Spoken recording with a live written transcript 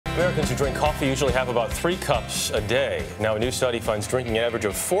Americans who drink coffee usually have about 3 cups a day. Now, a new study finds drinking an average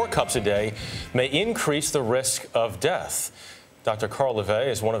of 4 cups a day may increase the risk of death. Dr. Carl Lavie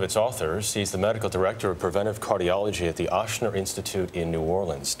is one of its authors. He's the medical director of preventive cardiology at the Ochsner Institute in New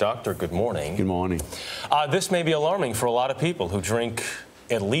Orleans. Doctor, good morning. Good morning. This may be alarming for a lot of people who drink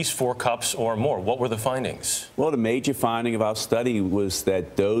at least 4 cups or more. What were the findings? Well, the major finding of our study was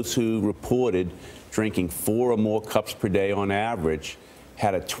that those who reported drinking 4 or more cups per day on average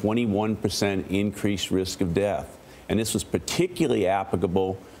had a 21% increased risk of death. And this was particularly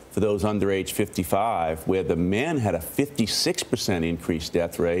applicable for those under age 55, where the men had a 56% increased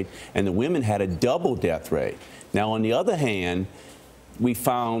death rate and the women had a double death rate. Now, on the other hand, we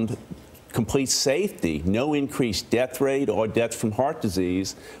found complete safety, no increased death rate or death from heart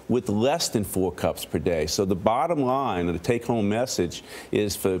disease with less than 4 cups per day. So the bottom line, or the take-home message,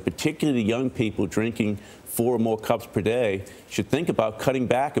 is for particularly young people drinking 4 or more cups per day should think about cutting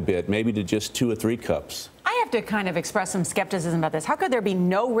back a bit, maybe to just 2 or 3 cups. I have to kind of express some skepticism about this. How could there be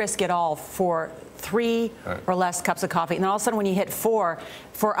no risk at all for 3 or less cups of coffee? And then all of a sudden when you hit 4,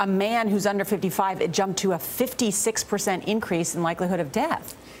 for a man who's under 55, it jumped to a 56% increase in likelihood of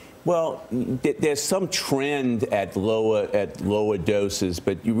death. Well, there's some trend at lower doses,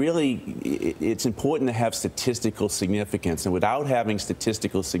 but it's important to have statistical significance. And without having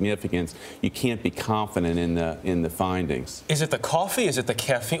statistical significance, you can't be confident in the findings. Is it the coffee? Is it the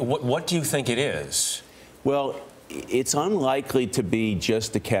caffeine? What do you think it is? Well, it's unlikely to be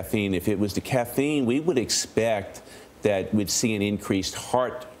just the caffeine. If it was the caffeine, we would expect that we'd see an increased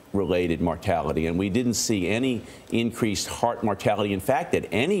heart-related mortality, and we didn't see any increased heart mortality. In fact, at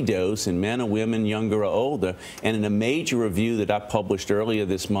any dose in men or women, younger or older, and in a major review that I published earlier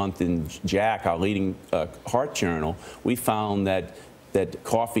this month in JACC, our leading heart journal, we found that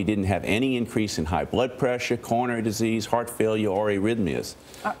coffee didn't have any increase in high blood pressure, coronary disease, heart failure, or arrhythmias.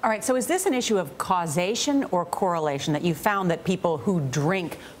 All right, so is this an issue of causation or correlation, that you found that people who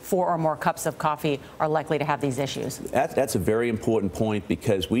drink 4 or more cups of coffee are likely to have these issues? That's a very important point,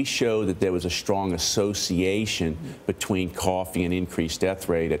 because we showed that there was a strong association between coffee and increased death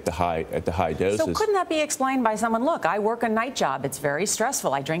rate at the high doses. So couldn't that be explained by someone, look, I work a night job, it's very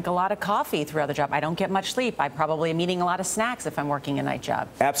stressful, I drink a lot of coffee throughout the job, I don't get much sleep, I probably am eating a lot of snacks if I'm working a night job?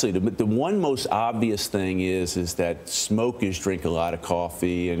 Absolutely. But the one most obvious thing is that smokers drink a lot of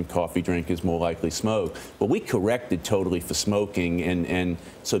coffee, and coffee drinkers more likely smoke. But we corrected totally for smoking, and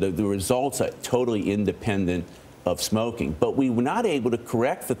so the results are totally independent of smoking. But we were not able to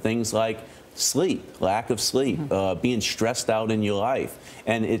correct for things like sleep, lack of sleep, being stressed out in your life.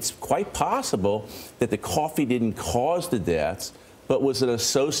 And it's quite possible that the coffee didn't cause the deaths, but was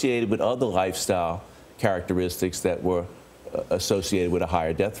associated with other lifestyle characteristics that were associated with a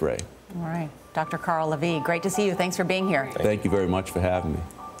higher death rate. All right. Dr. Carl Lavie, great to see you. Thanks for being here. Thank you very much for having me.